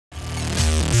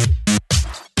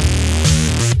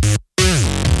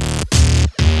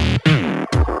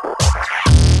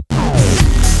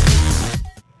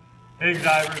Big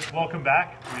divers, welcome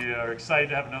back. We are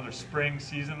excited to have another spring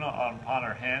season on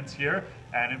our hands here.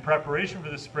 And in preparation for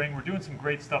the spring, we're doing some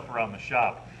great stuff around the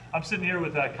shop. I'm sitting here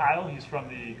with Kyle. He's from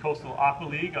the Coastal Aqua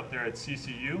League up there at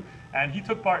CCU. And he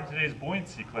took part in today's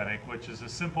buoyancy clinic, which is a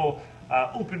simple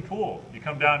open pool. You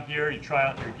come down here, you try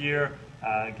out your gear,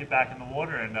 get back in the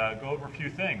water, and go over a few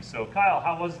things. So Kyle,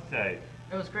 how was it today?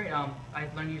 It was great. I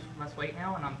learned to use less weight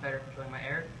now, and I'm better at controlling my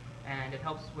air. And it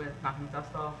helps with knocking the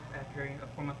dust off after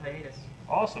a 4-month hiatus.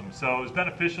 Awesome. So it was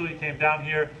beneficial. You came down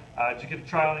here. Did you get to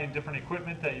try out any different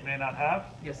equipment that you may not have?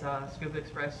 Yes, Scuba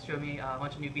Express showed me a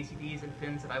bunch of new BCDs and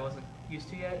fins that I wasn't used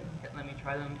to yet. Let me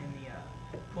try them in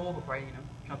the pool before I,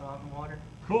 jump out in the water.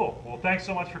 Cool. Well, thanks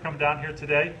so much for coming down here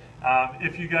today.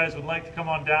 If you guys would like to come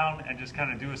on down and just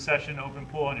kind of do a session open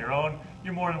pool on your own,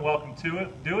 you're more than welcome to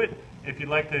do it. If you'd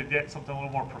like to get something a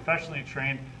little more professionally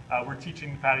trained, we're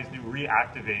teaching Patty's new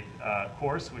Reactivate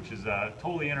course, which is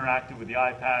totally interactive with the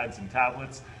iPads and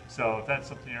tablets. So if that's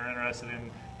something you're interested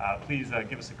in, please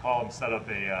give us a call and set up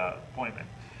a appointment.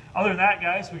 Other than that,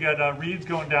 guys, we got Reed's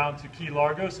going down to Key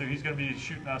Largo, so he's going to be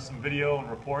shooting us some video and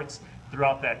reports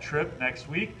throughout that trip next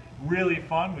week. Really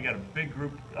fun. We got a big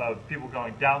group of people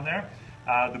going down there.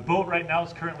 The boat right now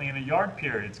is currently in a yard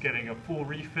period. It's getting a full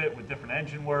refit with different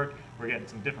engine work. We're getting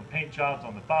some different paint jobs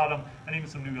on the bottom and even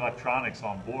some new electronics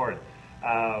on board.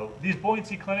 These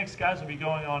buoyancy clinics, guys, will be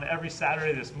going on every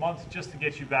Saturday this month just to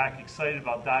get you back excited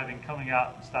about diving, coming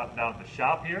out and stopping down at the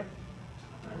shop here.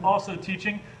 Also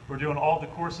teaching, we're doing all the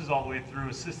courses all the way through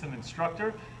assistant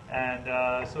instructor.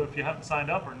 And so if you haven't signed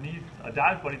up or need a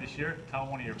dive buddy this year, tell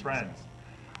one of your friends.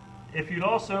 If you'd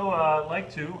also like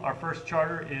to, our first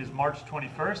charter is March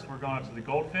 21st. We're going up to the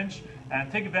Goldfinch and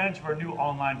take advantage of our new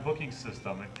online booking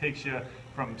system. It takes you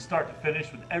from start to finish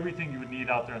with everything you would need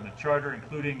out there in the charter,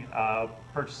 including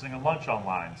purchasing a lunch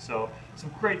online. So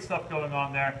some great stuff going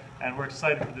on there, and we're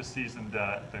excited for this season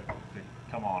to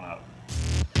come on